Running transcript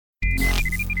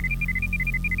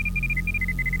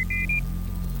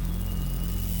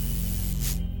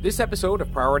This episode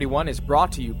of Priority One is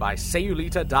brought to you by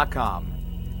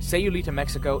Sayulita.com. Sayulita,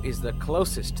 Mexico is the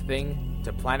closest thing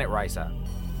to Planet Risa.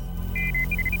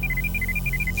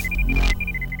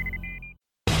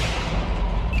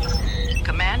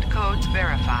 Command codes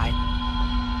verified.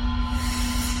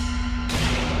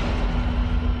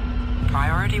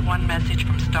 Priority One message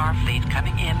from Starfleet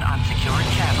coming in on secured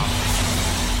channel.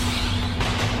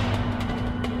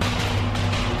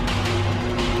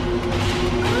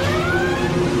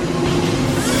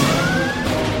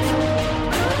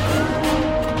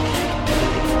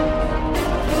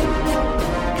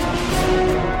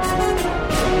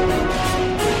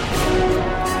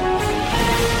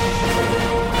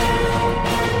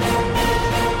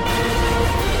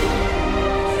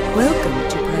 Welcome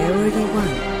to Priority One.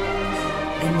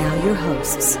 And now your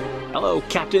hosts. Hello,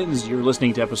 Captains. You're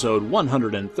listening to episode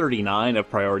 139 of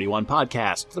Priority One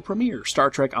Podcast, the premier Star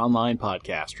Trek Online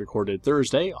podcast, recorded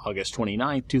Thursday, August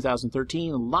 29th,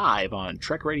 2013, live on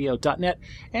TrekRadio.net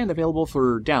and available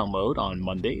for download on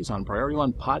Mondays on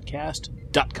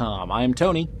PriorityOnePodcast.com. I'm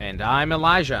Tony. And I'm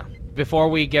Elijah. Before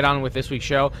we get on with this week's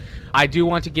show, I do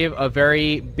want to give a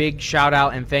very big shout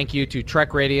out and thank you to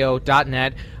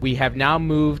TrekRadio.net. We have now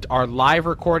moved our live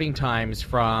recording times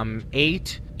from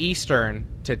 8 Eastern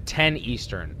to 10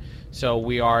 Eastern. So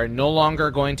we are no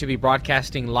longer going to be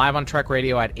broadcasting live on Trek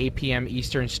Radio at 8 p.m.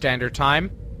 Eastern Standard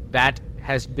Time. That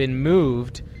has been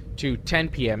moved to 10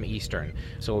 p.m. Eastern.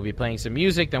 So we'll be playing some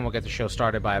music, then we'll get the show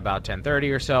started by about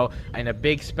 10:30 or so. And a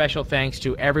big special thanks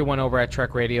to everyone over at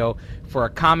Trek Radio for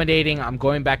accommodating. I'm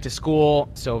going back to school,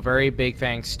 so very big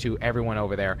thanks to everyone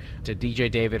over there. To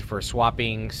DJ David for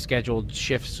swapping scheduled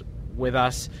shifts with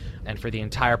us, and for the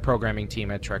entire programming team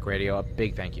at Trek Radio, a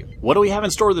big thank you. What do we have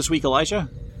in store this week, Elijah?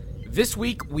 This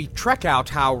week, we trek out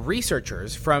how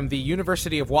researchers from the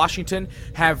University of Washington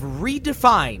have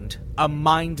redefined a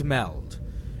mind meld.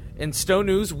 In Stowe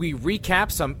News, we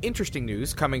recap some interesting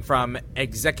news coming from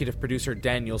executive producer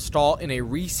Daniel Stahl in a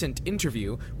recent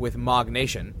interview with Mog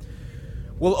Nation.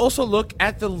 We'll also look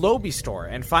at the Lobi store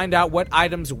and find out what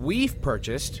items we've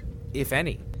purchased, if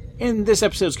any. In this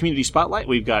episode's Community Spotlight,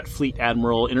 we've got Fleet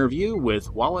Admiral interview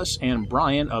with Wallace and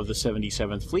Brian of the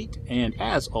 77th Fleet. And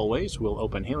as always, we'll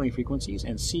open hailing frequencies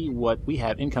and see what we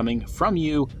have incoming from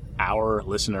you, our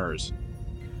listeners.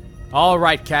 All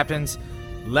right, Captains.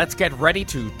 Let's get ready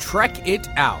to trek it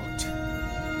out.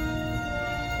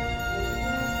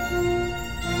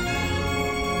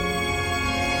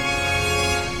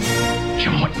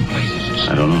 Jim, what in places?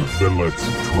 I don't know. Then let's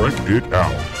trek it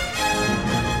out.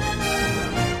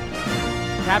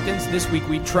 Captains, this week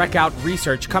we trek out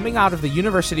research coming out of the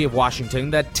University of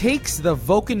Washington that takes the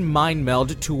Vulcan mind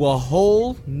meld to a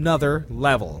whole nother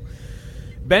level.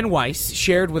 Ben Weiss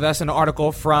shared with us an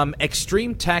article from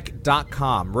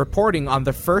ExtremeTech.com reporting on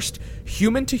the first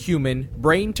human-to-human,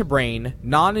 brain-to-brain,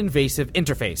 non-invasive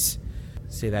interface.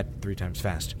 Say that 3 times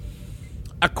fast.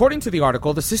 According to the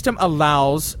article, the system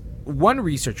allows one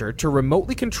researcher to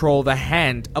remotely control the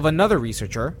hand of another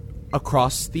researcher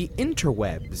across the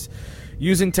interwebs,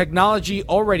 using technology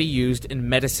already used in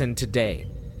medicine today.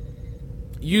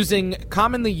 Using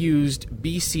commonly used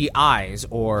BCIs,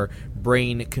 or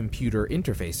brain-computer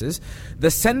interfaces,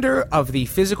 the sender of the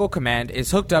physical command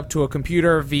is hooked up to a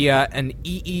computer via an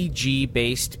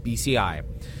EEG-based BCI.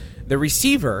 The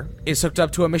receiver is hooked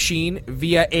up to a machine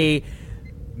via a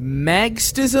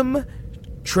MAGSTISM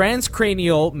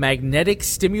transcranial magnetic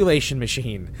stimulation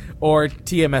machine, or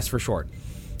TMS for short.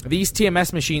 These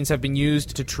TMS machines have been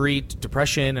used to treat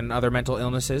depression and other mental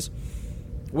illnesses.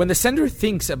 When the sender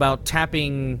thinks about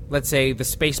tapping, let's say, the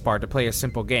spacebar to play a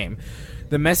simple game,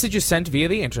 the message is sent via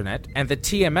the internet, and the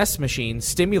TMS machine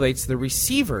stimulates the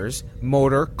receiver's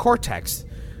motor cortex,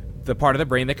 the part of the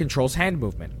brain that controls hand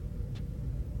movement.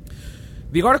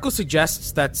 The article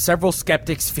suggests that several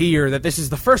skeptics fear that this is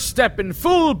the first step in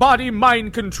full-body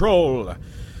mind control.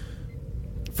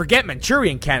 Forget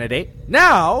Manchurian Candidate.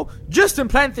 Now, just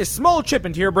implant this small chip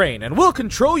into your brain, and we'll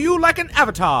control you like an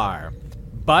avatar.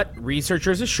 But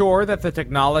researchers assure that the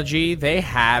technology they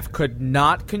have could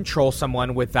not control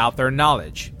someone without their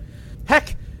knowledge.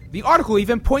 Heck, the article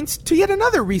even points to yet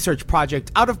another research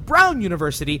project out of Brown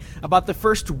University about the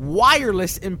first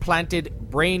wireless implanted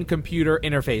brain-computer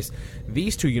interface.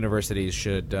 These 2 universities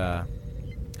should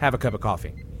have a cup of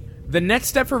coffee. The next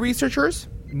step for researchers?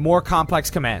 More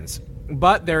complex commands.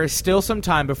 But there is still some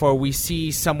time before we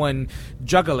see someone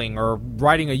juggling or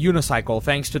riding a unicycle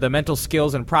thanks to the mental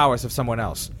skills and prowess of someone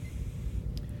else.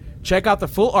 Check out the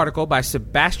full article by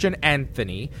Sebastian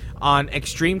Anthony on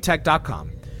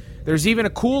ExtremeTech.com. There's even a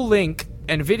cool link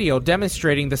and video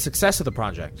demonstrating the success of the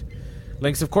project.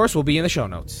 Links, of course, will be in the show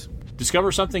notes.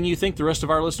 Discover something you think the rest of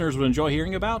our listeners would enjoy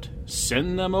hearing about?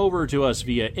 Send them over to us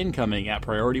via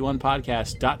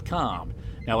incoming@PriorityOnePodcast.com.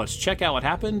 Now let's check out what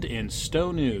happened in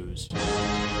Stowe News.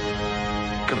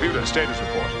 Computer status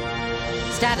report.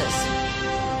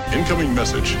 Status. Incoming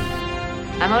message.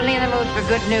 I'm only in the mood for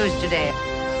good news today.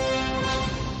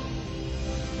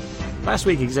 Last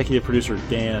week, executive producer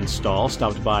Dan Stahl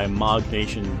stopped by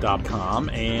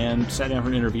MogNation.com and sat down for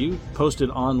an interview,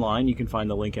 posted online. You can find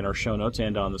the link in our show notes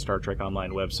and on the Star Trek Online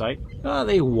website.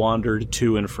 They wandered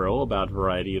to and fro about a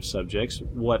variety of subjects.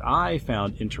 What I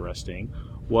found interesting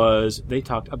was they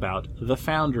talked about The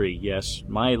Foundry. Yes,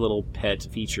 my little pet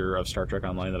feature of Star Trek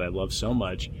Online that I love so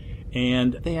much.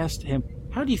 And they asked him,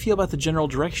 how do you feel about the general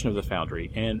direction of The Foundry?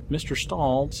 And Mr.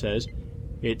 Stahl says,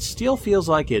 it still feels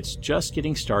like it's just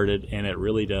getting started, and it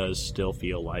really does still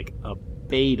feel like a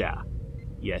beta.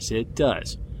 Yes, it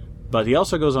does. But he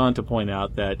also goes on to point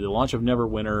out that the launch of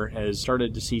Neverwinter has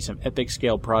started to see some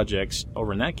epic-scale projects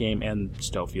over in that game, and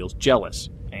Stowe feels jealous.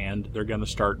 And they're going to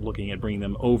start looking at bringing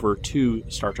them over to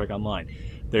Star Trek Online.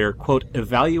 They're, quote,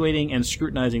 evaluating and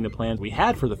scrutinizing the plans we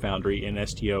had for the Foundry in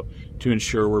STO to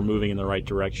ensure we're moving in the right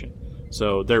direction.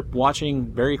 So they're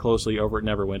watching very closely over at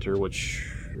Neverwinter, which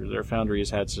their Foundry has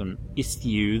had some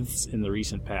issues in the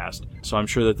recent past. So I'm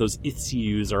sure that those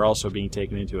issues are also being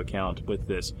taken into account with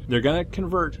this. They're going to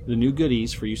convert the new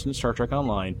goodies for use in Star Trek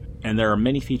Online, and there are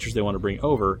many features they want to bring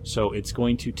over, so it's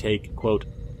going to take, quote,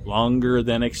 longer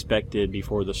than expected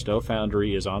before the Stowe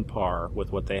Foundry is on par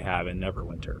with what they have in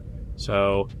Neverwinter.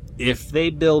 So if they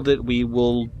build it, we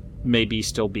will maybe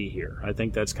still be here. I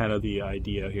think that's kind of the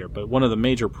idea here. But one of the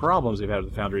major problems they've had with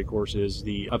the Foundry, of course, is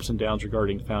the ups and downs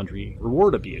regarding Foundry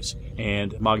reward abuse.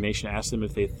 And MogNation asked them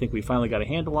if they think we finally got a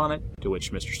handle on it, to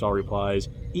which Mr. Stahl replies,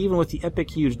 even with the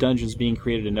epic huge dungeons being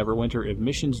created in Neverwinter, if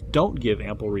missions don't give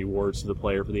ample rewards to the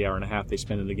player for the hour and a half they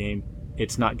spend in the game,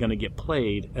 it's not going to get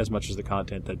played as much as the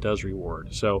content that does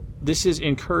reward. So this is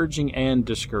encouraging and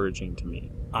discouraging to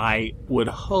me. I would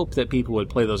hope that people would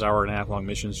play those hour and a half long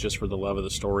missions just for the love of the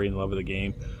story and the love of the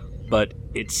game. But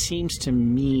it seems to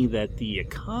me that the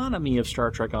economy of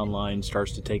Star Trek Online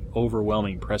starts to take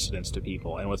overwhelming precedence to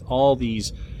people. And with all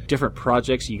these different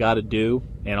projects you got to do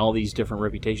and all these different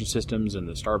reputation systems and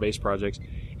the Starbase projects,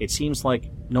 it seems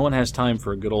like no one has time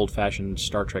for a good old-fashioned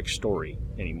Star Trek story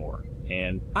anymore.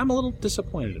 And I'm a little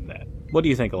disappointed in that. What do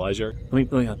you think, Elijah?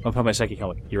 I'll put my psychic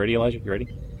helmet. You ready, Elijah? You ready?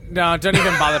 No, don't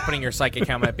even bother putting your psychic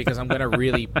helmet because I'm gonna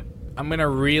really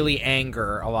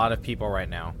anger a lot of people right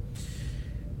now.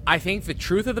 I think the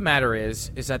truth of the matter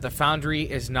is that the Foundry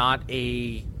is not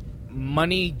a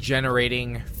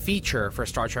money-generating feature for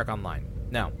Star Trek Online.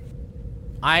 No.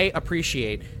 I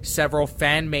appreciate several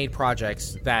fan-made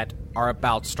projects that are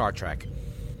about Star Trek.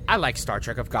 I like Star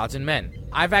Trek of Gods and Men.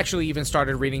 I've actually even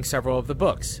started reading several of the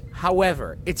books.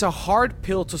 However, it's a hard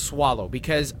pill to swallow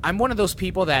because I'm one of those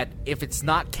people that if it's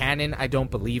not canon, I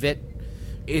don't believe it.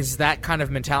 Is that kind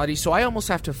of mentality, so I almost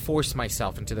have to force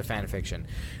myself into the fan fiction.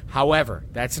 However,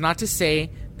 that's not to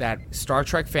say that Star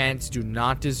Trek fans do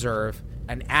not deserve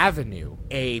an avenue,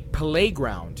 a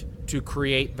playground to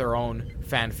create their own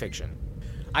fan fiction.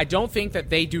 I don't think that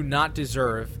they do not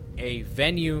deserve a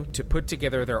venue to put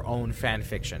together their own fan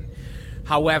fiction.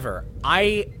 However,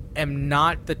 I am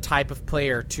not the type of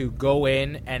player to go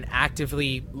in and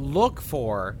actively look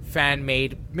for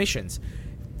fan-made missions.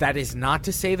 That is not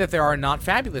to say that there are not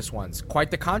fabulous ones. Quite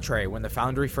the contrary. When the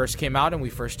Foundry first came out and we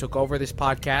first took over this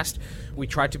podcast, we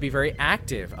tried to be very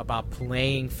active about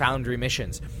playing Foundry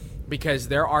missions because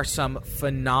there are some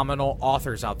phenomenal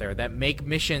authors out there that make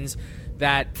missions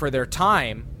that, for their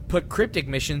time, put cryptic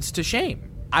missions to shame.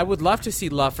 I would love to see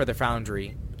love for the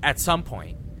Foundry at some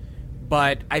point,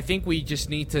 but I think we just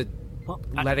need to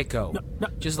let it go.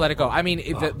 Just let it go. I mean,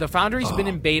 the Foundry's been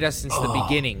in beta since the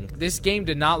beginning. This game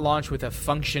did not launch with a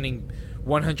functioning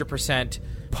 100%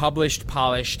 published,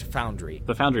 polished Foundry.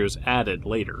 The Foundry was added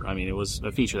later. I mean, it was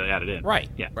a feature that added in. Right.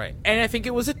 Yeah. Right. And I think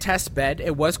it was a test bed.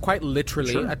 It was quite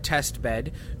literally a test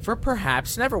bed for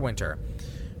perhaps Neverwinter.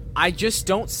 I just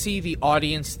don't see the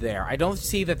audience there. I don't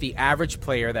see that the average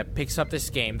player that picks up this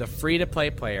game, the free-to-play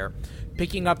player,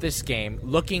 picking up this game,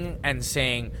 looking and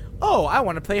saying, oh, I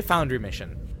want to play a Foundry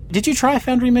mission. Did you try a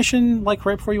Foundry mission, like,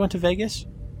 right before you went to Vegas,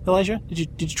 Elijah?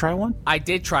 Did you try one? I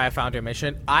did try a Foundry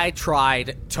mission. I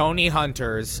tried Tony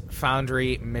Hunter's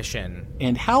Foundry mission.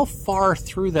 And how far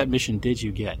through that mission did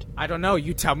you get? I don't know.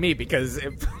 You tell me, because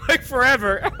it like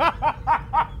forever.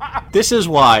 This is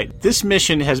why this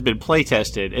mission has been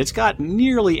playtested. It's got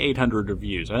nearly 800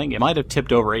 reviews. I think it might have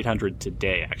tipped over 800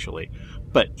 today, actually.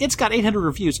 But it's got 800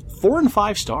 reviews, 4 and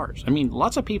 5 stars. I mean,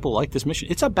 lots of people like this mission.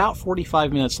 It's about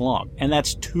 45 minutes long, and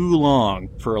that's too long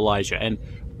for Elijah. And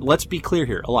let's be clear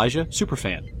here. Elijah,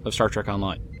 superfan of Star Trek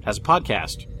Online, has a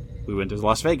podcast. We went to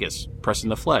Las Vegas, Press in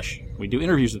the Flesh. We do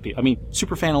interviews with people. I mean,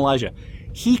 superfan Elijah.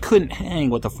 He couldn't hang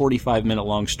with a 45-minute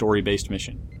long story-based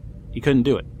mission. He couldn't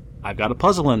do it. I've got a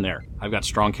puzzle in there. I've got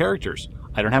strong characters.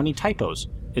 I don't have any typos.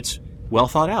 It's well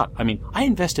thought out. I mean, I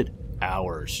invested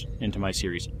hours into my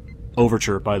series.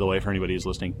 Overture, by the way, for anybody who's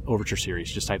listening. Overture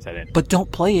series. Just type that in. But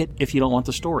don't play it if you don't want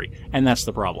the story. And that's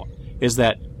the problem. Is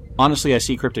that, honestly, I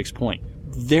see Cryptic's point.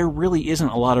 There really isn't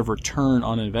a lot of return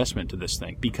on investment to this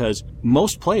thing because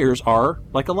most players are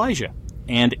like Elijah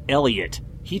and Elliot.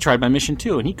 He tried my mission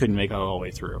too, and he couldn't make it all the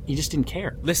way through. He just didn't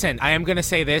care. Listen, I am going to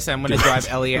say this. I'm going to drive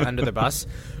Elliot under the bus.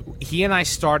 He and I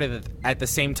started at the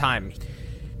same time.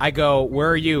 I go, where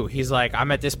are you? He's like,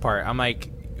 I'm at this part. I'm like,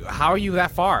 how are you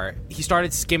that far? He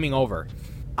started skimming over.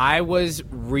 I was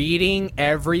reading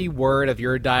every word of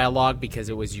your dialogue because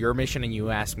it was your mission and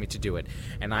you asked me to do it.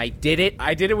 And I did it.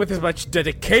 I did it with as much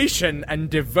dedication and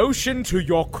devotion to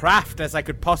your craft as I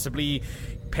could possibly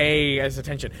pay as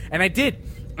attention. And I did.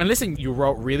 And listen, you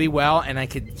wrote really well, and I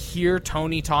could hear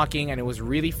Tony talking, and it was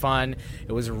really fun.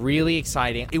 It was really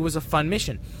exciting. It was a fun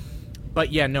mission.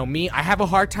 But yeah, no, I have a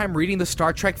hard time reading the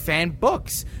Star Trek fan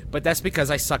books, but that's because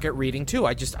I suck at reading too.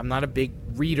 I'm not a big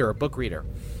reader, a book reader.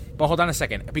 But hold on a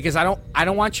second, because I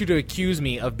don't want you to accuse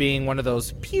me of being one of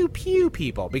those pew pew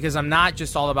people, because I'm not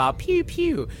just all about pew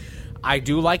pew. I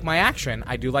do like my action.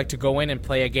 I do like to go in and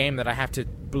play a game that I have to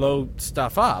blow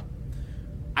stuff up.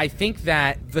 I think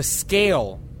that the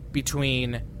scale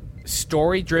between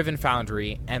story-driven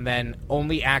Foundry and then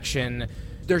only action,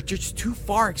 they're just too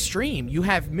far extreme. You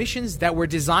have missions that were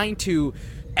designed to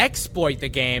exploit the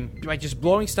game by just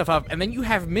blowing stuff up, and then you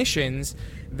have missions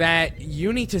that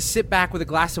you need to sit back with a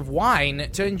glass of wine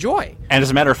to enjoy. And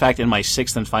as a matter of fact, in my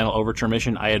 6th and final Overture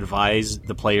mission, I advise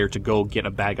the player to go get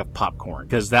a bag of popcorn,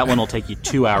 because that one will take you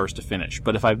 2 hours to finish.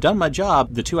 But if I've done my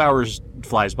job, the 2 hours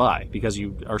flies by, because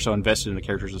you are so invested in the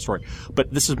characters and the story.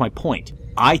 But this is my point.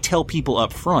 I tell people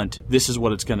up front, this is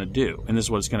what it's going to do, and this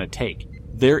is what it's going to take.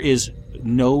 There is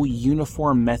no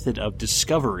uniform method of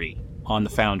discovery on the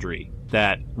Foundry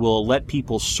that will let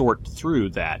people sort through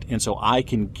that. And so I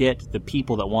can get the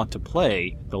people that want to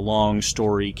play the long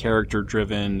story,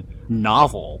 character-driven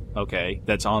novel, okay,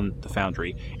 that's on the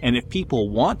Foundry. And if people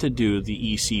want to do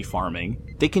the EC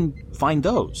farming, they can find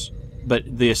those. But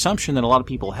the assumption that a lot of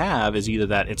people have is either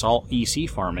that it's all EC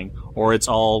farming, or it's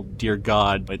all, dear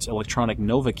God, it's electronic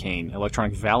Novocaine,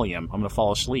 electronic Valium, I'm going to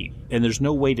fall asleep. And there's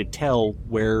no way to tell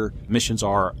where missions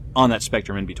are on that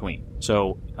spectrum in between.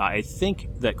 So I think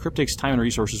that Cryptic's time and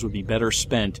resources would be better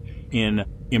spent in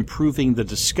improving the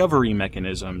discovery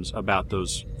mechanisms about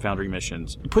those Foundry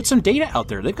missions. Put some data out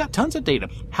there. They've got tons of data.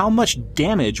 How much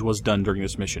damage was done during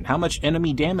this mission? How much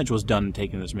enemy damage was done in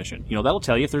taking this mission? You know, that'll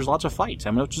tell you if there's lots of fights.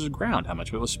 How much was ground? How much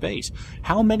of it was space?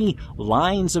 How many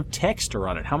lines of text are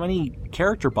on it? How many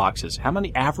character boxes? How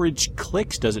many average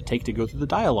clicks does it take to go through the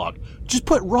dialogue? Just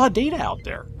put raw data out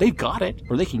there. They've got it,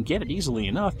 or they can get it easily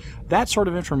enough. That sort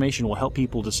of information will help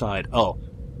people decide, oh,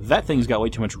 that thing's got way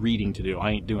too much reading to do.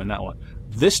 I ain't doing that one.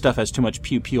 This stuff has too much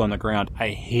pew-pew on the ground. I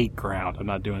hate ground. I'm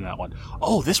not doing that one.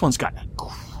 Oh, this one's got a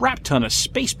crap ton of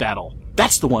space battle.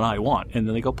 That's the one I want. And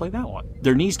then they go play that one.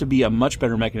 There needs to be a much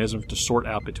better mechanism to sort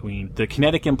out between the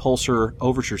Kinetic Impulsor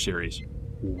Overture series.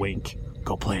 Wink.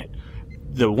 Go play it.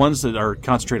 The ones that are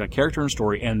concentrated on character and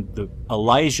story, and the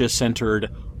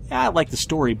Elijah-centered, I like the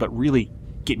story, but really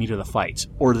get me to the fights.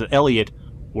 Or the Elliot,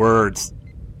 words.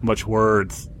 Much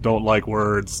words. Don't like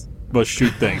words. Must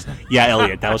shoot things. Yeah,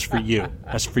 Elliot, that was for you.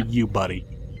 That's for you, buddy.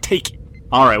 Take it.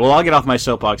 All right, well, I'll get off my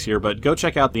soapbox here, but go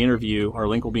check out the interview. Our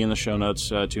link will be in the show notes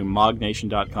to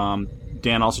mognation.com.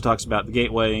 Dan also talks about the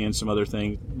Gateway and some other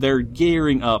things. They're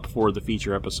gearing up for the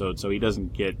feature episode, so he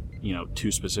doesn't get,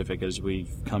 too specific as we've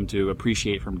come to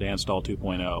appreciate from Dan Stahl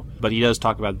 2.0. But he does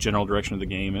talk about the general direction of the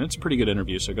game, and it's a pretty good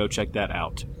interview, so go check that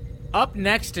out. Up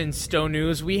next in Stowe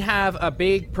News, we have a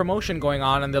big promotion going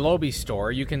on in the Lobi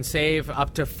store. You can save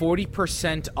up to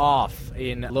 40% off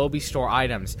in Lobi store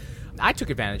items. I took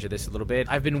advantage of this a little bit.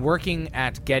 I've been working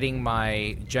at getting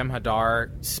my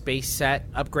Jem'Hadar space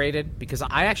set upgraded because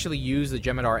I actually use the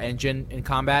Jem'Hadar engine in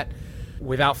combat.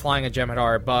 Without flying a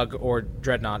Jem'Hadar Bug or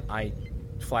Dreadnought, I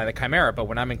fly the Chimera, but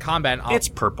when I'm in combat... It's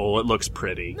purple. It looks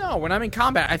pretty. No, when I'm in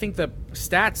combat, I think the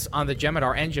stats on the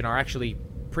Jem'Hadar engine are actually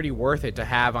pretty worth it to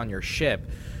have on your ship.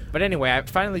 But anyway, I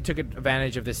finally took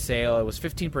advantage of this sale. It was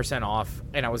 15% off,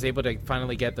 and I was able to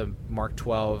finally get the Mark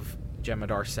 12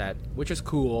 Jem'Hadar set, which is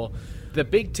cool. The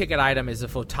big ticket item is the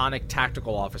Photonic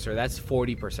Tactical Officer. That's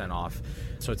 40% off.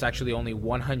 So it's actually only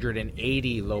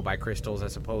 180 Lobi crystals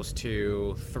as opposed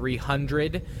to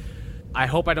 300. I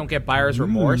hope I don't get buyer's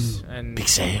remorse. And big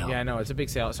sale. Yeah, I know, it's a big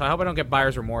sale. So I hope I don't get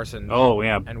buyer's remorse and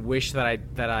and wish that I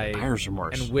buyer's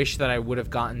remorse. And wish that I would have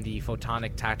gotten the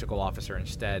photonic tactical officer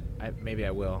instead. Maybe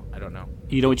I will. I don't know.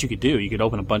 You know what you could do? You could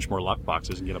open a bunch more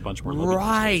lockboxes and get a bunch more loading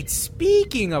Right. systems.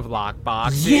 Speaking of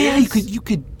lockboxes. Yeah,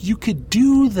 you could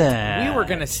do that. We were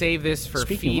going to save this for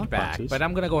Speaking of feedback, lockboxes. but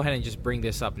I'm going to go ahead and just bring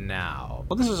this up now.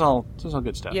 Well, this is all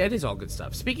good stuff. Yeah, it is all good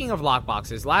stuff. Speaking of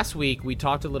lockboxes, last week we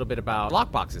talked a little bit about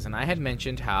lockboxes, and I had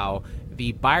mentioned how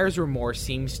the buyer's remorse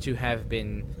seems to have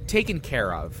been taken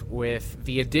care of with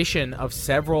the addition of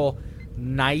several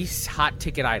nice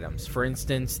hot-ticket items. For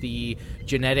instance, the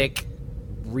genetic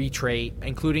retrait,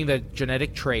 including the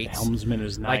genetic traits. The helmsman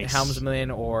is nice. Like the helmsman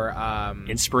or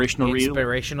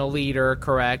inspirational leader,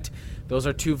 correct. Those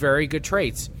are two very good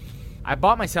traits. I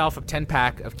bought myself a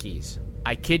 10-pack of keys.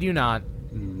 I kid you not,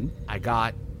 I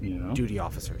got duty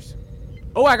officers.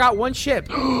 Oh, I got one ship.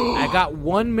 I got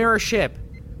one mirror ship,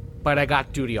 but I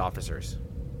got duty officers.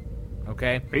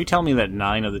 Okay? Are you telling me that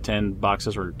 9 of the 10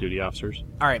 boxes were duty officers?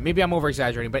 All right, maybe I'm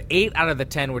over-exaggerating, but 8 out of the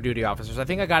 10 were duty officers. I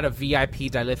think I got a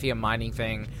VIP dilithium mining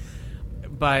thing,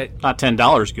 but... Not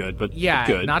 $10 good, but yeah,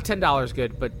 good. Not $10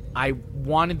 good, but I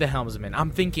wanted the helmsman.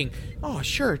 I'm thinking, oh,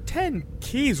 sure, 10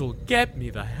 keys will get me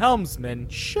the helmsman,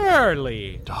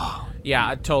 surely. Oh,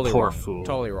 yeah, totally poor wrong. Fool.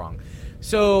 Totally wrong.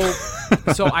 So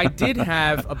I did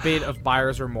have a bit of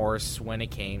buyer's remorse when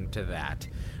it came to that.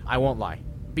 I won't lie.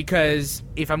 Because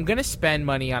if I'm going to spend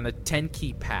money on a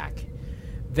 10-key pack,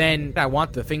 then I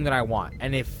want the thing that I want.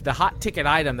 And if the hot ticket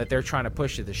item that they're trying to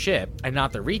push to the ship and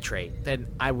not the retrait, then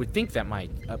I would think that my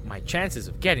chances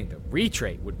of getting the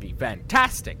retrait would be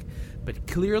fantastic. But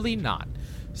clearly not.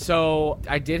 So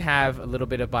I did have a little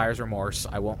bit of buyer's remorse,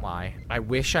 I won't lie. I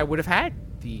wish I would have had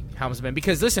the helmsman,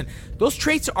 because listen, those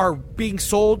traits are being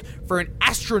sold for an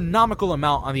astronomical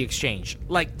amount on the exchange,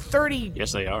 like $30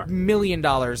 yes, they are. million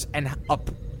and up.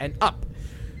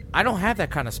 I don't have that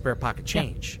kind of spare pocket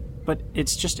change. Yeah, but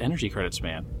it's just energy credits,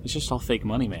 man. It's just all fake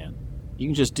money, man. You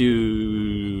can just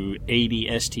do 80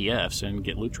 STFs and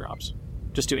get loot drops.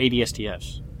 Just do 80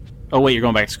 STFs. Oh, wait, you're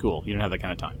going back to school. You don't have that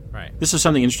kind of time. Right. This is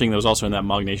something interesting that was also in that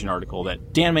Mog Nation article,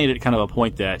 that Dan made it kind of a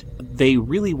point that they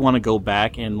really want to go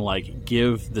back and, like,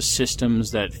 give the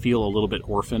systems that feel a little bit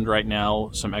orphaned right now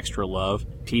some extra love.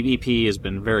 PvP has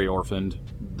been very orphaned.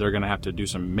 They're going to have to do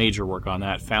some major work on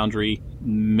that. Foundry,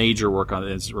 major work on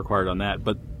is required on that.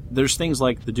 But there's things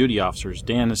like the duty officers.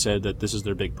 Dan has said that this is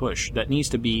their big push. That needs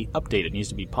to be updated, needs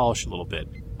to be polished a little bit.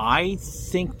 I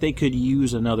think they could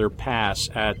use another pass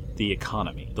at the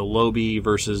economy. The Lobby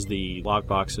versus the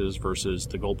lockboxes versus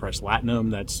the Gold Press Latinum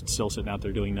that's still sitting out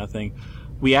there doing nothing.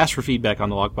 We asked for feedback on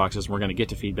the lockboxes, and we're going to get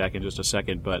to feedback in just a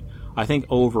second, but I think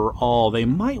overall they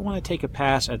might want to take a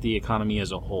pass at the economy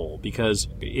as a whole, because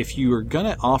if you are going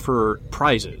to offer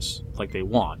prizes like they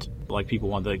want, like people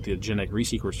want the genetic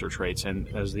resequencer traits,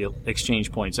 and as the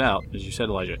exchange points out, as you said,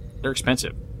 Elijah, they're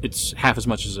expensive. It's half as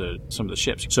much as some of the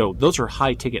ships. So those are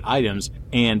high-ticket items,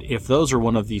 and if those are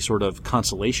one of the sort of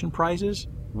consolation prizes,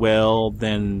 well,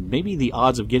 then maybe the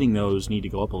odds of getting those need to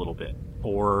go up a little bit.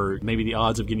 Or maybe the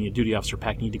odds of getting a duty officer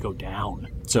pack need to go down.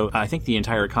 So I think the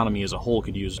entire economy as a whole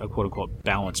could use a quote-unquote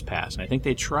balance pass. And I think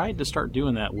they tried to start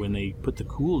doing that when they put the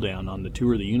cooldown on the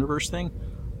Tour of the Universe thing.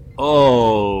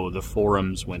 Oh, the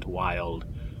forums went wild.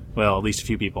 Well, at least a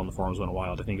few people on the forums went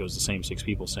wild. I think it was the same 6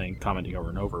 people commenting over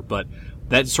and over. But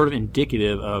that's sort of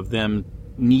indicative of them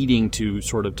needing to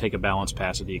sort of take a balance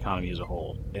pass at the economy as a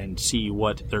whole and see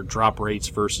what their drop rates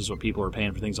versus what people are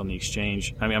paying for things on the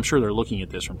exchange. I mean, I'm sure they're looking at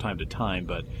this from time to time,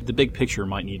 but the big picture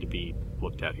might need to be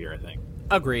looked at here, I think.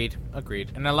 Agreed.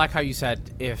 And I like how you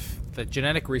said if the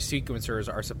genetic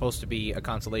resequencers are supposed to be a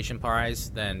consolation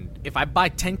prize, then if I buy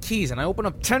 10 keys and I open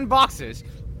up 10 boxes,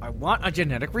 I want a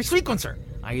genetic resequencer.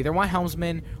 I either want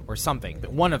helmsman or something,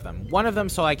 but one of them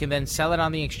so I can then sell it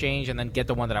on the exchange and then get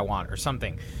the one that I want or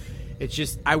something. It's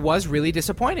just, I was really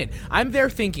disappointed. I'm there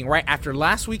thinking, right after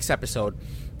last week's episode,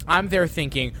 I'm there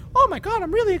thinking, oh my god,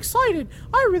 I'm really excited.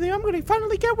 I'm going to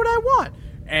finally get what I want.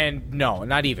 And no,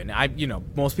 not even.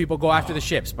 Most people go after the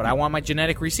ships, but I want my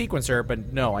genetic resequencer,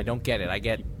 but no, I don't get it. I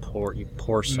get... You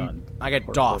poor son. I get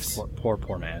DOFs.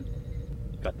 Poor man.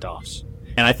 You got DOFs.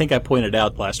 And I think I pointed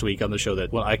out last week on the show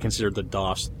that I considered the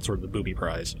DOFs sort of the booby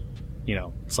prize.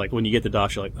 It's like when you get the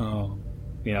DOFs, you're like, oh...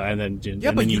 and then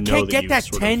but you know can't get that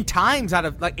 10 times out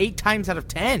of, 8 times out of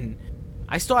 10.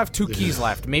 I still have 2 keys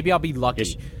left. Maybe I'll be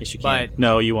lucky. Yes, you can. But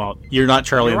no, you won't. You're not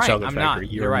Charlie and Chocolate I'm Factory.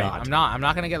 You're right. I'm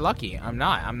not going to get lucky. I'm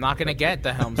not going to get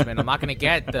the helmsman. I'm not going to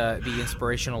get the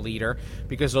inspirational leader,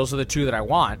 because those are the 2 that I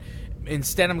want.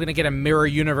 instead I'm going to get a Mirror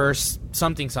Universe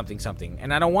something, something, something.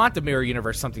 And I don't want the Mirror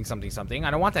Universe something, something, something.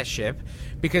 I don't want that ship,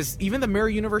 because even the Mirror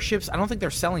Universe ships, I don't think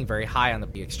they're selling very high on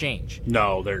the exchange.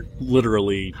 No, they're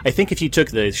literally... I think if you took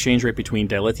the exchange rate between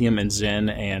Dilithium and Zen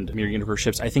and Mirror Universe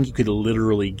ships, I think you could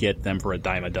literally get them for a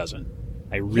dime a dozen.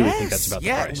 I really think that's about the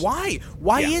price. Why?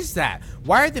 Why is that?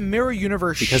 Why are the Mirror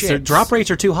Universe ships... Because their drop rates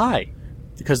are too high.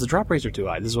 Because the drop rates are too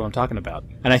high. This is what I'm talking about.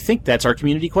 And I think that's our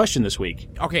community question this week.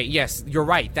 Okay, yes, you're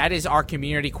right. That is our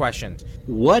community question.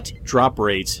 What drop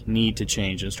rates need to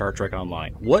change in Star Trek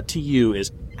Online? What to you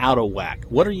is out of whack?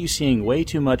 What are you seeing way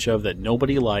too much of that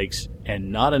nobody likes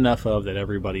and not enough of that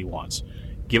everybody wants?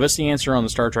 Give us the answer on the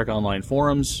Star Trek Online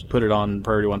forums. Put it on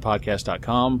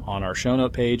PriorityOnePodcast.com on our show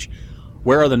note page.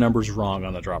 Where are the numbers wrong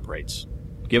on the drop rates?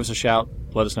 Give us a shout.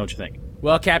 Let us know what you think.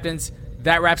 Well, Captains,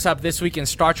 that wraps up this week in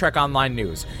Star Trek Online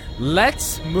news.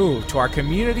 Let's move to our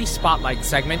Community Spotlight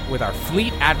segment with our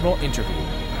Fleet Admiral interview.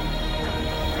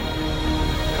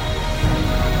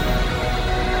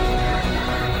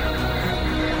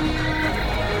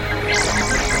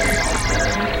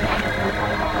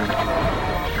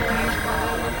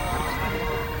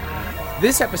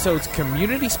 This episode's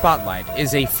Community Spotlight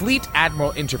is a Fleet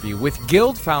Admiral interview with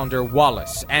Guild founder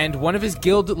Wallace and one of his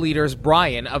Guild leaders,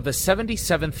 Brian, of the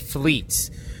 77th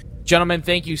Fleets. Gentlemen,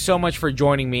 thank you so much for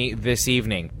joining me this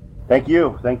evening. Thank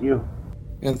you.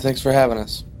 And thanks for having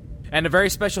us. And a very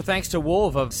special thanks to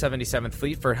Wolf of 77th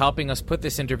Fleet for helping us put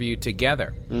this interview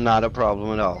together. Not a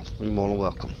problem at all. You're more than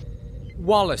welcome.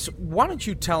 Wallace, why don't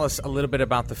you tell us a little bit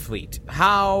about the fleet,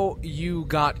 how you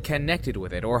got connected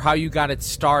with it, or how you got it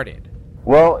started?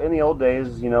 Well, in the old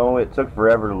days, it took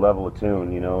forever to level a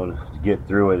tune, to get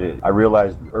through it. I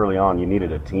realized early on you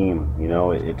needed a team,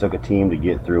 it took a team to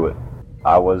get through it.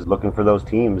 I was looking for those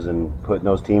teams and putting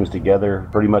those teams together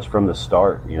pretty much from the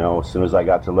start, as soon as I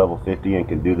got to level 50 and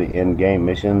could do the in-game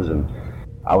missions, and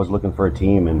I was looking for a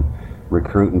team and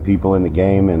recruiting people in the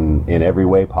game and in every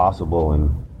way possible,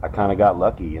 and I kind of got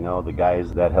lucky, the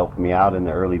guys that helped me out in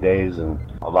the early days, and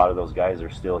a lot of those guys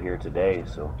are still here today,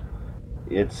 so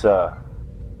it's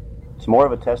more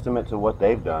of a testament to what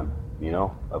they've done,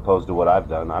 opposed to what I've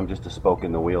done. I'm just a spoke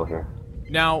in the wheel here.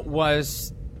 Now,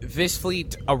 was this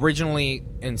fleet originally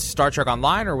in Star Trek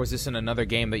Online, or was this in another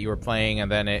game that you were playing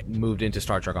and then it moved into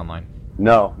Star Trek Online?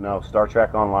 No, Star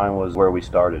Trek Online was where we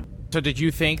started. So did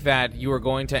you think that you were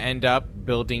going to end up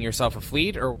building yourself a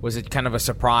fleet, or was it kind of a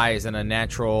surprise and a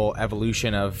natural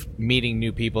evolution of meeting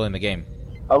new people in the game?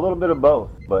 A little bit of both,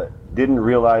 but didn't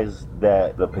realize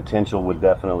that the potential would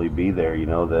definitely be there,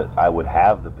 that I would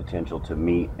have the potential to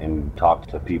meet and talk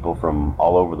to people from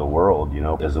all over the world,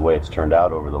 as the way it's turned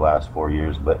out over the last 4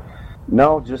 years. But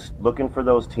no, just looking for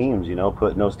those teams,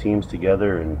 putting those teams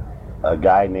together. And a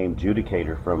guy named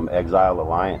Judicator from Exile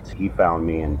Alliance, he found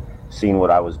me and seen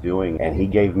what I was doing, and he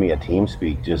gave me a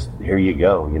TeamSpeak. Just, here you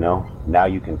go, now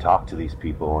you can talk to these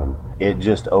people. And it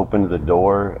just opened the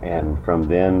door, and from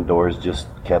then doors just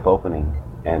kept opening,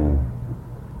 and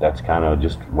that's kind of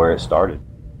just where it started.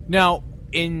 Now,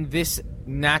 in this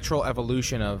natural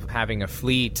evolution of having a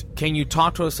fleet, can you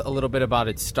talk to us a little bit about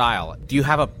its style? Do you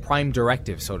have a prime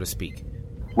directive, so to speak?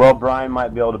 Well, Brian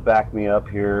might be able to back me up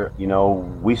here.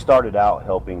 We started out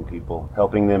helping people,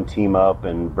 helping them team up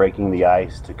and breaking the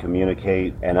ice to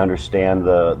communicate and understand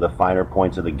the finer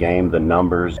points of the game, the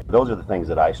numbers. Those are the things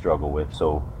that I struggle with.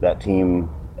 So that team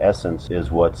essence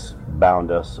is what's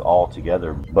bound us all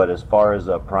together. But as far as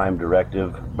a prime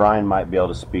directive, Brian might be able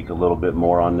to speak a little bit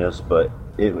more on this, but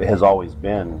it has always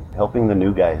been helping the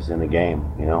new guys in the game,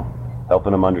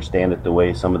 helping them understand it the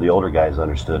way some of the older guys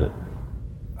understood it.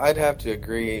 I'd have to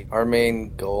agree. Our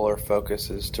main goal or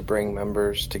focus is to bring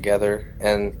members together,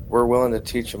 and we're willing to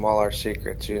teach them all our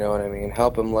secrets, you know what I mean?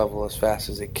 Help them level as fast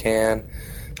as they can,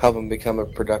 help them become a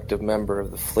productive member of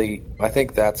the fleet. I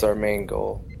think that's our main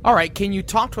goal. All right, can you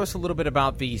talk to us a little bit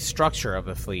about the structure of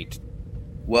the fleet?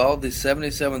 Well, the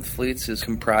 77th Fleets is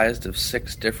comprised of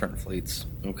 6 different fleets,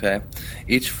 okay?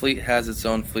 Each fleet has its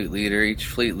own fleet leader. Each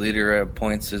fleet leader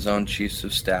appoints his own chiefs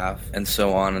of staff, and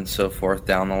so on and so forth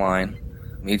down the line.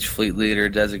 Each fleet leader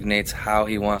designates how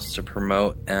he wants to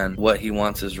promote and what he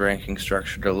wants his ranking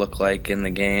structure to look like in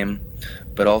the game.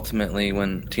 But ultimately,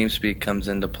 when TeamSpeak comes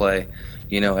into play,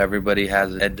 everybody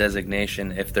has a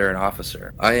designation if they're an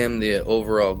officer. I am the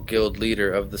overall guild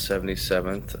leader of the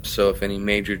 77th, so if any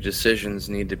major decisions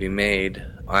need to be made,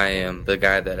 I am the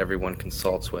guy that everyone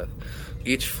consults with.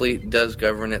 Each fleet does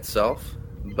govern itself,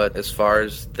 but as far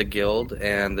as the guild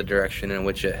and the direction in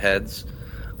which it heads,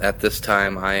 at this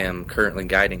time I am currently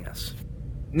guiding us.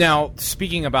 Now,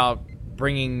 speaking about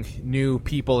bringing new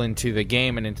people into the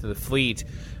game and into the fleet.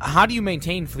 How do you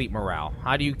maintain fleet morale?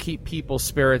 How do you keep people's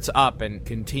spirits up and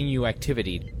continue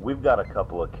activity? We've got a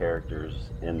couple of characters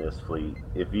in this fleet.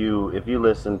 If you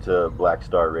listen to Black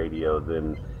Star Radio,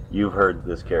 then you've heard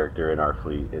this character in our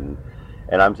fleet, and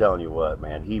I'm telling you what,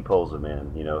 man, he pulls them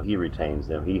in. He retains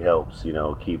them. He helps,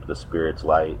 keep the spirits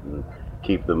light and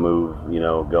keep the move,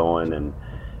 going, and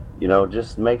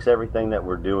just makes everything that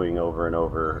we're doing over and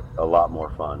over a lot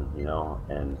more fun,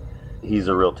 and he's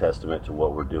a real testament to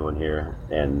what we're doing here,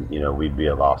 and, we'd be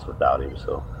a loss without him.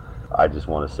 So I just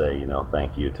want to say,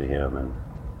 thank you to him, and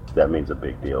that means a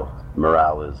big deal.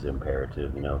 Morale is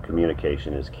imperative,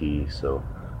 communication is key. So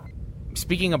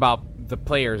speaking about the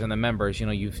players and the members,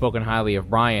 you've spoken highly of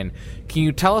Brian. Can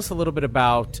you tell us a little bit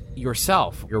about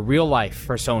yourself, your real life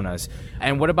personas,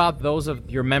 and what about those of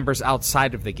your members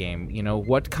outside of the game?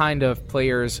 What kind of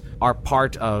players are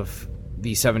part of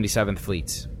the 77th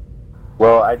Fleets?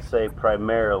 Well, I'd say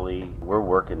primarily we're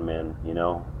working men,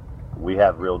 we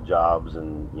have real jobs,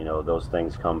 and, those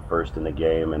things come first in the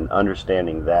game, and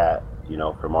understanding that,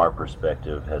 from our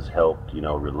perspective has helped,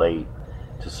 relate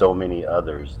to so many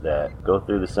others that go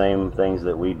through the same things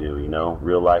that we do,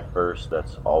 real life first.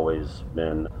 That's always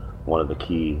been one of the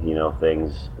key,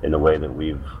 things in the way that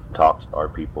we've talked to our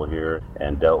people here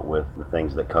and dealt with the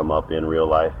things that come up in real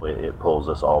life. It pulls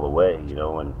us all the way,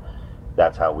 and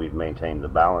that's how we've maintained the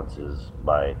balance, is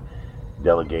by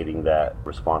delegating that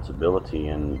responsibility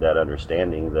and that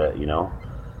understanding that,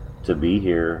 to be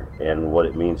here and what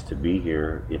it means to be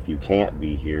here. If you can't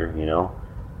be here,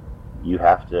 you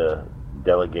have to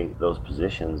delegate those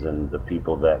positions, and the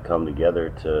people that come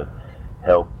together to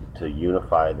help to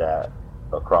unify that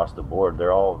across the board,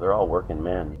 they're all working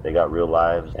men. They got real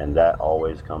lives, and that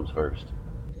always comes first.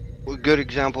 A good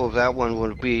example of that one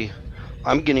would be,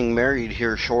 I'm getting married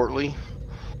here shortly.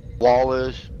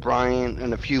 Wallace, Brian,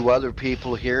 and a few other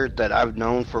people here that I've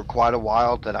known for quite a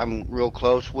while that I'm real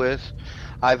close with,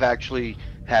 I've actually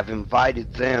have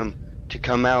invited them to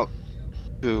come out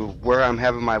to where I'm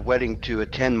having my wedding to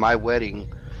attend my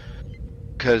wedding,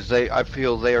 because I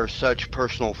feel they are such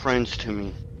personal friends to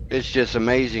me. It's just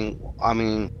amazing. I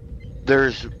mean,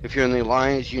 if you're in the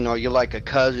Alliance, you're like a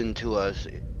cousin to us.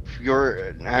 If you're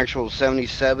an actual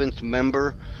 77th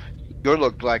member, you're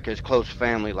looked like as close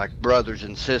family, like brothers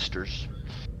and sisters.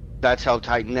 That's how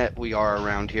tight-knit we are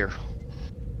around here.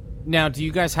 Now, do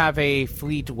you guys have a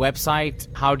fleet website?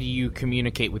 How do you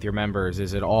communicate with your members?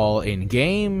 Is it all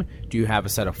in-game? Do you have a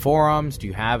set of forums? Do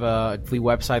you have a fleet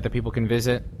website that people can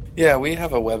visit? Yeah, we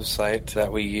have a website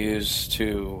that we use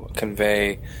to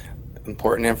convey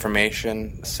important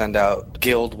information, send out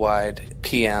guild-wide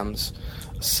PMs,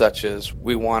 such as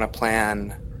we want to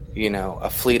plan, a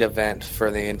fleet event for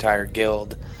the entire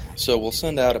guild. So we'll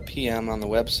send out a PM on the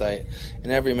website,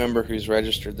 and every member who's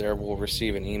registered there will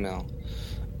receive an email,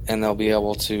 and they'll be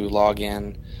able to log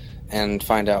in and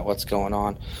find out what's going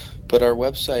on. But our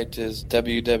website is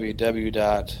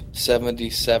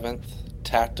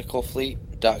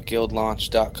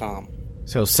www.77thtacticalfleet.guildlaunch.com.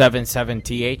 So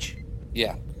 77TH?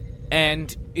 Yeah.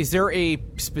 And is there a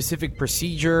specific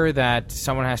procedure that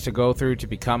someone has to go through to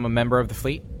become a member of the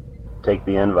fleet? Take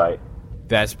the invite.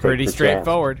 That's pretty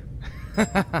straightforward.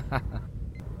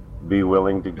 Be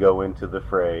willing to go into the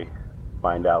fray.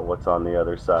 Find out what's on the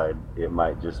other side. It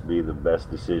might just be the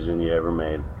best decision you ever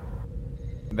made.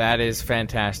 That is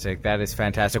fantastic. That is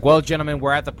fantastic. Well, gentlemen,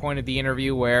 we're at the point of the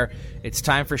interview where it's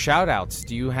time for shout-outs.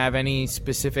 Do you have any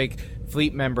specific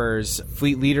fleet members,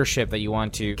 fleet leadership that you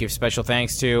want to give special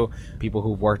thanks to, people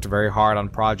who've worked very hard on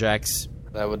projects?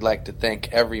 I would like to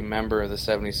thank every member of the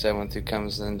 77th who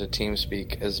comes into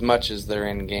TeamSpeak as much as they're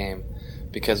in-game,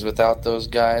 because without those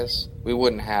guys, we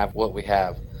wouldn't have what we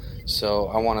have. So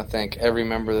I want to thank every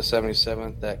member of the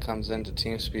 77th that comes into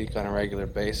TeamSpeak on a regular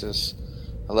basis.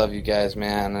 I love you guys,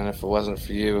 man, and if it wasn't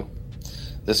for you,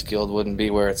 this guild wouldn't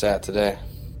be where it's at today.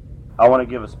 I want to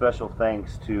give a special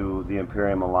thanks to the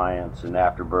Imperium Alliance and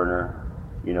Afterburner.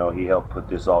 He helped put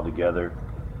this all together.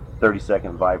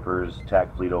 32nd Vipers,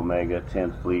 TAC Fleet Omega,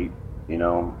 10th Fleet,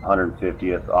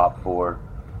 150th Op 4.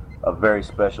 A very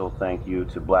special thank you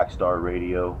to Black Star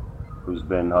Radio, who's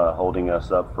been holding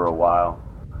us up for a while.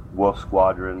 Wolf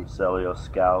Squadron, Celio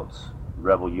Scouts,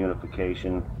 Rebel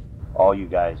Unification, all you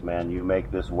guys, man, you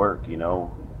make this work,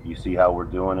 You see how we're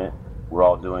doing it. We're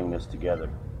all doing this together.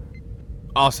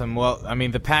 Awesome. Well, I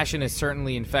mean, the passion is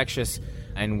certainly infectious,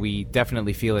 and we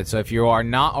definitely feel it. So if you are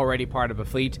not already part of a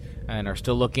fleet and are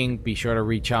still looking, be sure to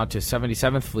reach out to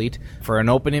 77th Fleet for an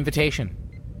open invitation.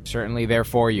 Certainly there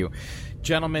for you.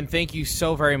 Gentlemen, thank you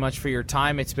so very much for your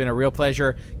time. It's been a real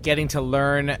pleasure getting to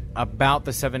learn about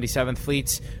the 77th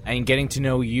Fleets and getting to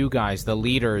know you guys, the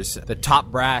leaders, the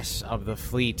top brass of the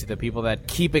fleet, the people that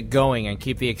keep it going and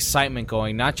keep the excitement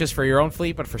going, not just for your own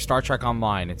fleet, but for Star Trek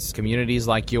Online. It's communities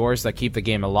like yours that keep the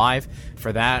game alive.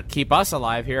 For that, keep us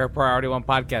alive here at Priority One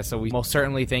Podcast, so we most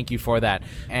certainly thank you for that.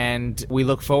 And we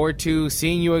look forward to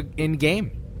seeing you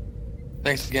in-game.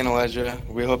 Thanks again, Elijah.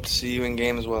 We hope to see you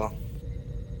in-game as well.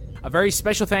 A very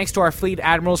special thanks to our fleet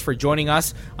admirals for joining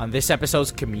us on this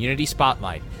episode's Community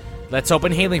Spotlight. Let's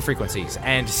open hailing frequencies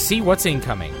and see what's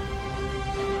incoming.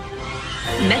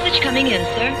 Message coming in,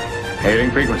 sir.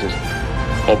 Hailing frequencies.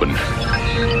 Open.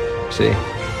 See,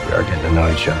 we are getting to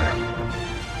know each other.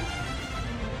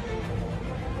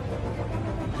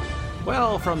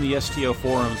 Well, from the STO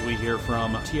forums, we hear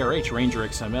from TRH Ranger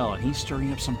XML, and he's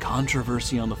stirring up some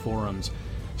controversy on the forums.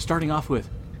 Starting off with,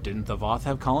 didn't the Voth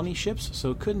have colony ships?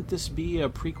 So couldn't this be a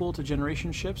prequel to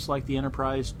Generation ships like the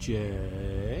Enterprise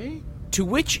J? To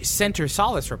which Center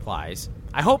Solace replies,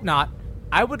 I hope not.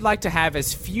 I would like to have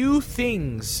as few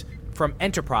things from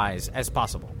Enterprise as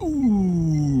possible.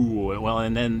 Ooh, well,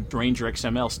 and then Ranger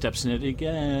XML steps in it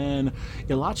again.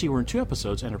 Ilachi were in 2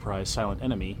 episodes, Enterprise Silent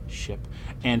Enemy ship,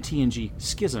 and TNG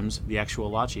Schisms, the actual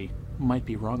Ilachi. Might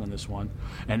be wrong on this one.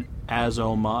 And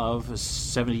Azomov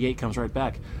 78 comes right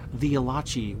back. The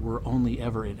Ilachi were only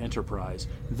ever in Enterprise,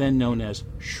 then known as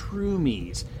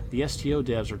Shroomies. The STO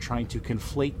devs are trying to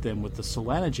conflate them with the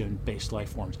Solanogen-based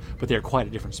life forms, but they're quite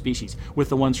a different species, with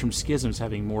the ones from Schisms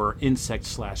having more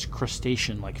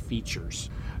insect/crustacean-like features.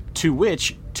 To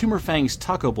which Tumorfang's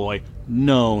Taco Boy,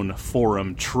 known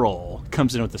forum troll,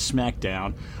 comes in with the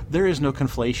smackdown. There is no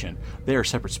conflation. They are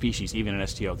separate species, even in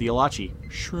STO. The Ilachi,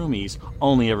 Shroomies,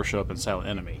 only ever show up in Silent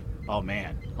Enemy. Oh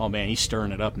man, he's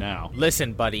stirring it up now.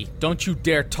 Listen, buddy, don't you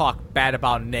dare talk bad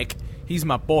about Nick. He's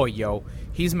my boy, yo.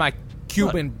 He's my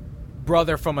Cuban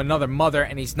brother from another mother,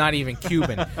 and he's not even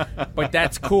Cuban. But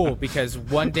that's cool, because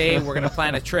one day we're going to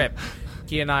plan a trip.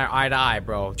 He and I are eye to eye,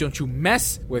 bro. Don't you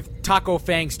mess with Taco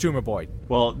Fang's Tumor Boy.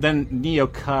 Well, then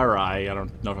Neokarai, I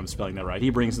don't know if I'm spelling that right,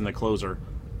 he brings in the closer.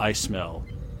 I smell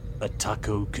a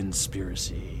taco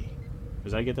conspiracy.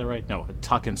 Did I get that right? No, a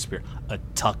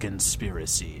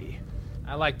taco-conspiracy.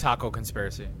 I like Taco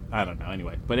Conspiracy. I don't know,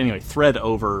 anyway. But anyway, thread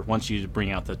over once you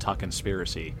bring out the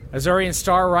taco-conspiracy. Azurian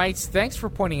Star writes, thanks for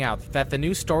pointing out that the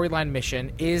new storyline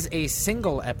mission is a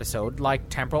single episode like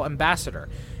Temporal Ambassador.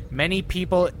 Many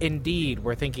people indeed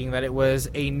were thinking that it was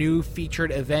a new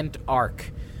featured event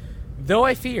arc. Though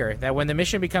I fear that when the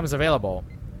mission becomes available,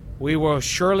 we will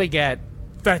surely get,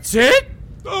 that's it?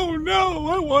 Oh no,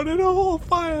 I wanted a whole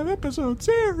 5-episode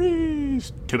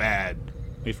series. Too bad.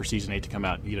 Wait for Season 8 to come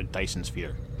out and eat a Dyson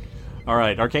Sphere.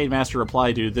 Alright, Arcade Master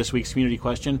replied to this week's community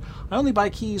question. I only buy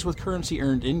keys with currency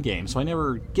earned in-game, so I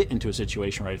never get into a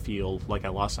situation where I feel like I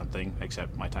lost something,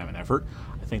 except my time and effort.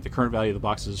 I think the current value of the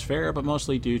boxes is fair, but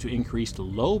mostly due to increased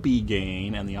Lobby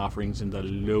gain and the offerings in the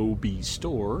Lobby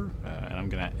store. And I'm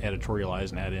going to editorialize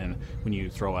and add in when you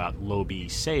throw out Lobby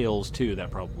sales, too.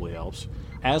 That probably helps.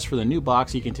 As for the new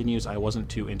box, he continues, I wasn't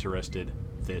too interested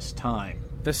this time.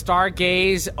 The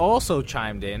Stargaze also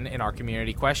chimed in our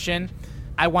community question.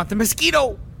 I want the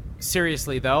mosquito!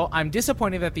 Seriously, though, I'm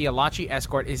disappointed that the Ilachi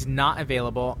Escort is not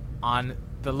available on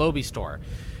the Lobby store.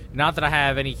 Not that I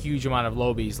have any huge amount of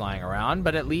Lobies lying around,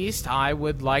 but at least I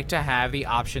would like to have the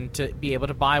option to be able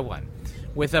to buy one,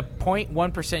 with a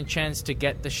 0.1% chance to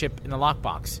get the ship in the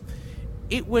lockbox.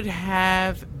 It would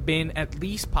have been at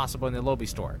least possible in the Lobby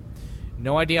store.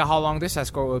 No idea how long this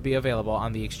Escort will be available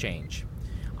on the exchange.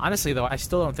 Honestly, though, I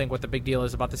still don't think what the big deal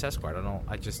is about this Escort. I don't know.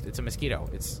 It's a mosquito.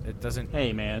 It doesn't...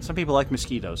 Hey, man, some people like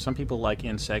mosquitoes. Some people like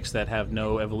insects that have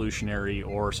no evolutionary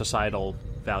or societal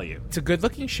value. It's a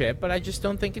good-looking ship, but I just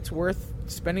don't think it's worth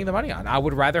spending the money on. I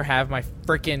would rather have my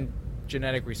frickin'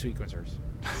 genetic resequencers.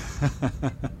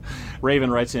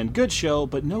 Raven writes in, good show,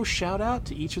 but no shout-out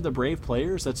to each of the brave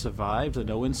players that survived the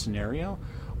no-win scenario?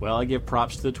 Well, I give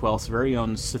props to the 12th's very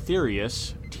own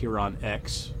Cytherius, Tyron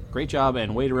X. Great job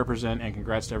and way to represent, and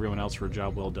congrats to everyone else for a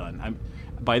job well done.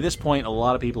 By this point, a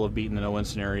lot of people have beaten the no-win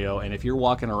scenario, and if you're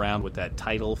walking around with that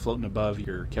title floating above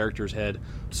your character's head,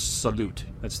 salute.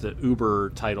 That's the uber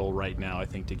title right now, I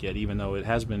think, to get, even though it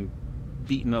has been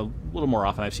beaten a little more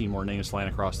often. I've seen more names flying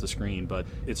across the screen, but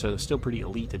it's a still pretty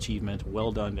elite achievement.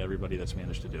 Well done to everybody that's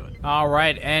managed to do it. All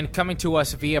right, and coming to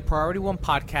us via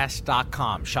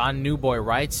PriorityOnePodcast.com, Sean Newboy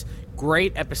writes,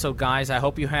 great episode, guys. I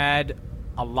hope you had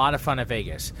a lot of fun at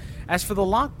Vegas. As for the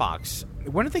lockbox,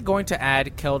 when are they going to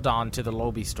add Keldon to the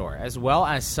Lobby store, as well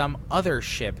as some other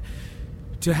ship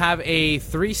to have a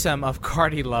threesome of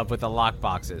Cardi love with the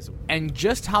lockboxes. And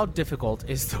just how difficult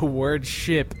is the word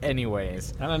ship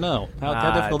anyways? I don't know.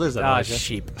 How difficult is that, Elijah?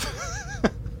 Sheep.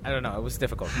 I don't know. It was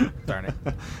difficult. Darn it.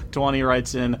 Tawani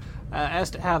writes in, as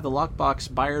to have the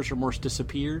lockbox buyer's remorse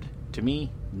disappeared, to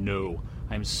me, no.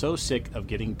 I'm so sick of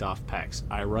getting DOF packs.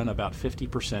 I run about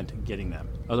 50% getting them.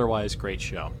 Otherwise, great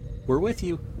show. We're with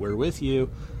you. We're with you.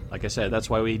 Like I said, that's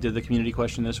why we did the community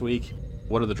question this week.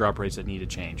 What are the drop rates that need to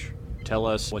change? Tell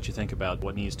us what you think about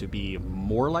what needs to be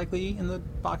more likely in the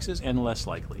boxes and less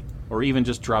likely. Or even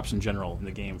just drops in general in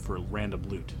the game for random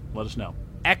loot. Let us know.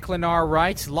 Eklinar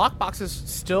writes, lockboxes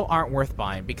still aren't worth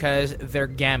buying because they're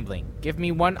gambling. Give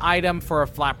me one item for a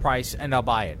flat price and I'll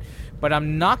buy it. But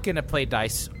I'm not going to play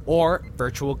dice or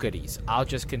virtual goodies. I'll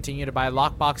just continue to buy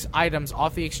lockbox items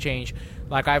off the exchange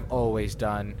like I've always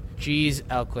done. Geez,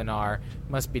 Eklinar,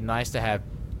 must be nice to have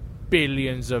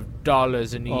billions of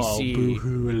dollars in EC. Oh,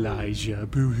 boo-hoo, Elijah,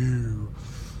 boo-hoo.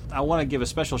 I want to give a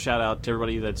special shout-out to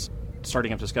everybody that's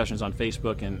starting up discussions on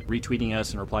Facebook and retweeting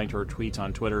us and replying to our tweets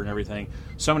on Twitter and everything.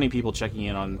 So many people checking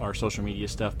in on our social media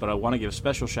stuff, but I want to give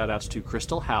special shout-outs to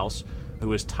Crystal House,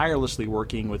 who is tirelessly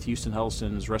working with Houston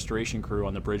Huddleston's restoration crew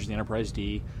on the bridge of the Enterprise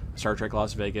D, Star Trek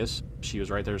Las Vegas. She was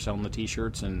right there selling the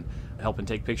T-shirts and helping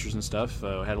take pictures and stuff.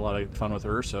 Had a lot of fun with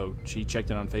her, so she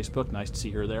checked in on Facebook. Nice to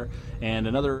see her there. And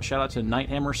another shout-out to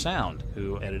Nighthammer Sound,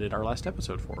 who edited our last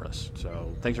episode for us.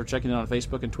 So thanks for checking in on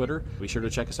Facebook and Twitter. Be sure to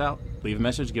check us out. Leave a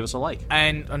message, give us a like.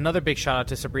 And another big shout-out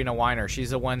to Sabrina Weiner.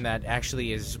 She's the one that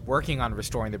actually is working on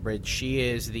restoring the bridge. She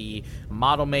is the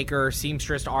model maker,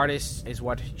 seamstress artist, is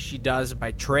what she does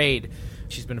by trade.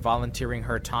 She's been volunteering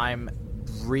her time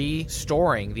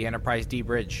restoring the Enterprise D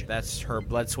bridge. That's her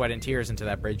blood, sweat, and tears into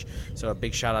that bridge. So a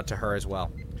big shout out to her as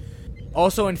well.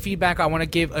 Also in feedback, I want to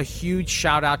give a huge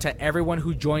shout out to everyone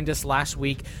who joined us last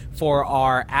week for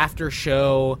our after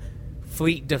show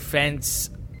fleet defense.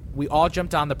 We all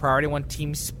jumped on the Priority One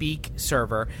TeamSpeak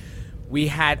server. We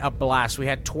had a blast. We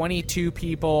had 22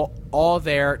 people all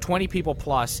there, 20 people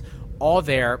plus, all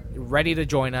there, ready to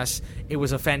join us. It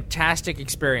was a fantastic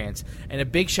experience. And a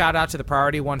big shout out to the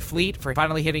Priority One fleet for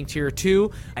finally hitting Tier 2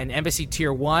 and Embassy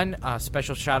Tier 1. A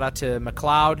special shout out to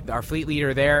McLeod, our fleet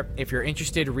leader there. If you're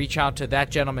interested, reach out to that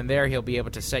gentleman there. He'll be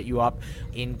able to set you up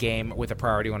in-game with the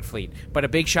Priority One fleet. But a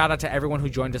big shout out to everyone who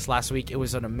joined us last week. It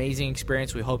was an amazing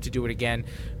experience. We hope to do it again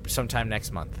sometime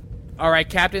next month. All right,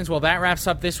 Captains, well, that wraps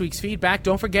up this week's feedback.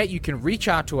 Don't forget you can reach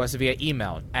out to us via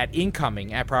email at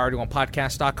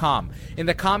incoming@PriorityOnePodcast.com, in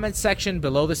the comments section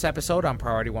below this episode on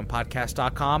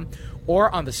PriorityOnePodcast.com,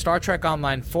 or on the Star Trek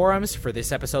Online forums for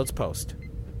this episode's post.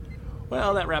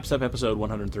 Well, that wraps up episode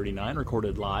 139,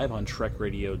 recorded live on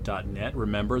TrekRadio.net.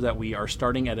 Remember that we are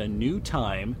starting at a new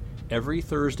time every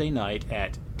Thursday night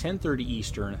at 10:30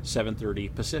 Eastern, 7:30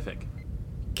 Pacific.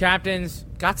 Captains,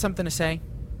 got something to say?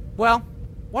 Well,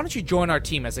 why don't you join our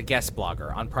team as a guest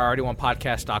blogger on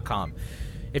PriorityOnePodcast.com?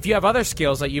 If you have other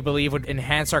skills that you believe would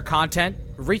enhance our content,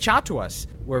 reach out to us.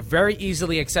 We're very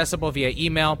easily accessible via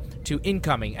email to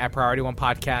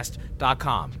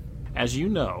incoming@PriorityOnePodcast.com. As you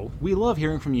know, we love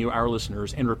hearing from you, our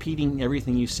listeners, and repeating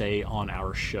everything you say on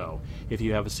our show. If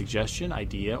you have a suggestion,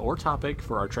 idea, or topic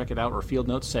for our Trek It Out or Field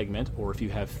Notes segment, or if you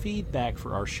have feedback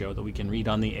for our show that we can read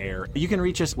on the air, you can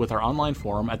reach us with our online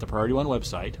forum at the Priority One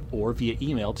website or via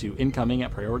email to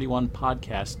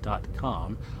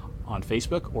incoming@PriorityOnePodcast.com on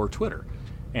Facebook or Twitter.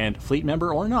 And fleet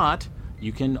member or not,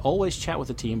 you can always chat with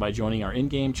the team by joining our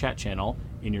in-game chat channel.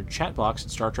 In your chat box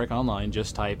at Star Trek Online,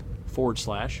 just type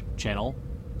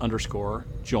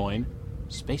 /channel_join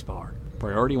spacebar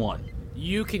Priority One.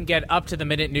 You can get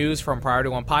up-to-the-minute news from Priority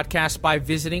One Podcast by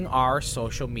visiting our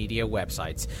social media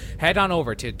websites. Head on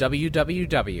over to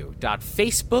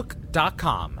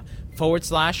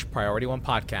www.facebook.com/Priority One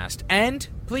Podcast. And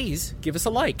please give us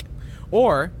a like.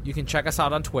 Or you can check us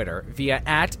out on Twitter via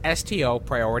 @STO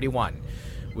Priority One.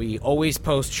 We always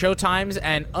post showtimes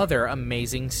and other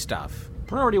amazing stuff.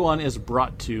 Priority One is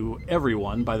brought to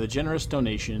everyone by the generous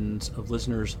donations of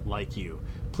listeners like you.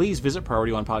 Please visit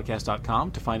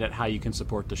PriorityOnePodcast.com to find out how you can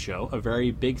support the show. A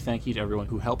very big thank you to everyone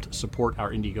who helped support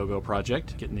our Indiegogo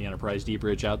project, getting the Enterprise D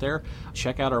bridge out there.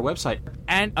 Check out our website.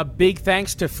 And a big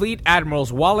thanks to Fleet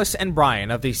Admirals Wallace and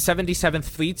Bryan of the 77th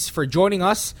Fleets for joining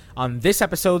us on this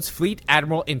episode's Fleet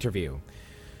Admiral interview.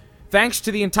 Thanks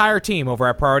to the entire team over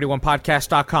at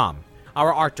PriorityOnePodcast.com.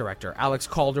 Our art director, Alex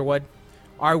Calderwood.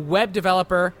 Our web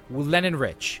developer, Lennon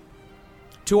Rich.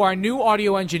 To our new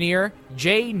audio engineer,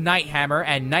 Jay Nighthammer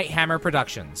and Nighthammer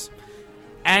Productions.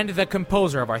 And the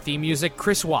composer of our theme music,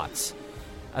 Chris Watts.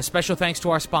 A special thanks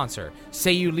to our sponsor,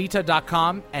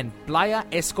 Sayulita.com and Playa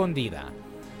Escondida.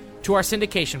 To our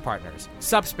syndication partners,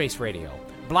 Subspace Radio,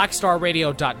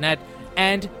 blackstarradio.net,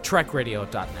 and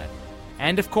trekradio.net.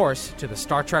 And, of course, to the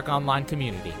Star Trek Online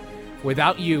community.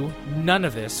 Without you, none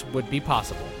of this would be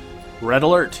possible. Red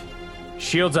alert.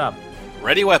 Shields up.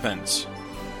 Ready weapons.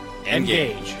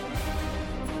 Engage.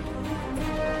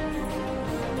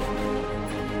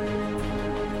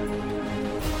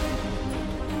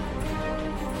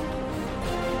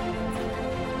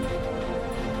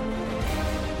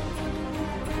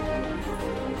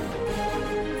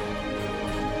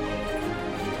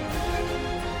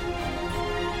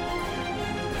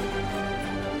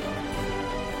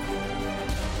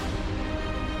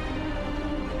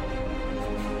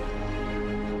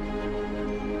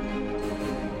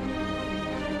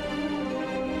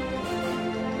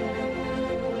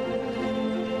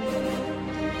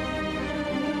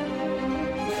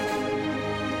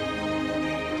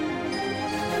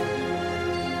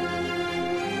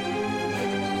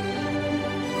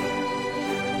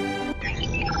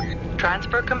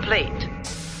 Transfer complete.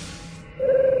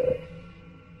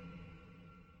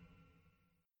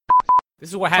 This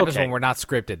is what happens when we're not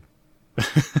scripted.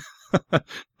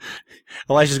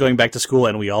 Elijah's going back to school,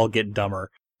 and we all get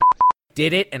dumber.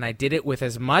 Did it, and I did it with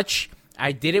as much.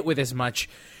 I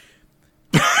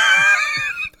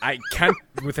can't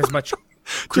with as much.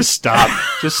 Just stop.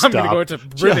 Just stop. I'm going to go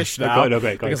into British now. Go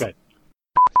ahead.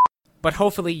 But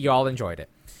hopefully, y'all enjoyed it.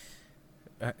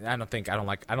 I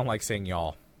don't like saying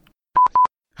y'all.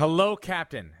 Hello,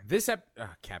 Captain.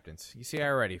 Captains. You see, I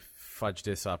already fudged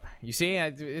this up. You see,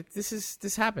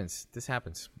 this happens. This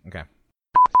happens. Okay.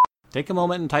 Take a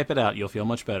moment and type it out. You'll feel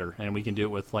much better, and we can do it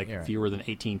with fewer than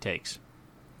 18 takes.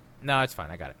 No, it's fine.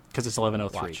 I got it. Because it's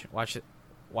 11:03. Watch it.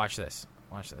 Watch this.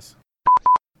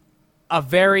 A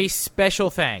very special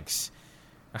thanks.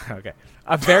 Okay.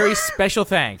 A very special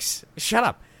thanks. Shut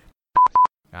up.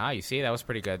 You see, that was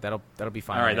pretty good. That'll be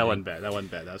fine. All right, that wasn't bad. That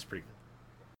was pretty good.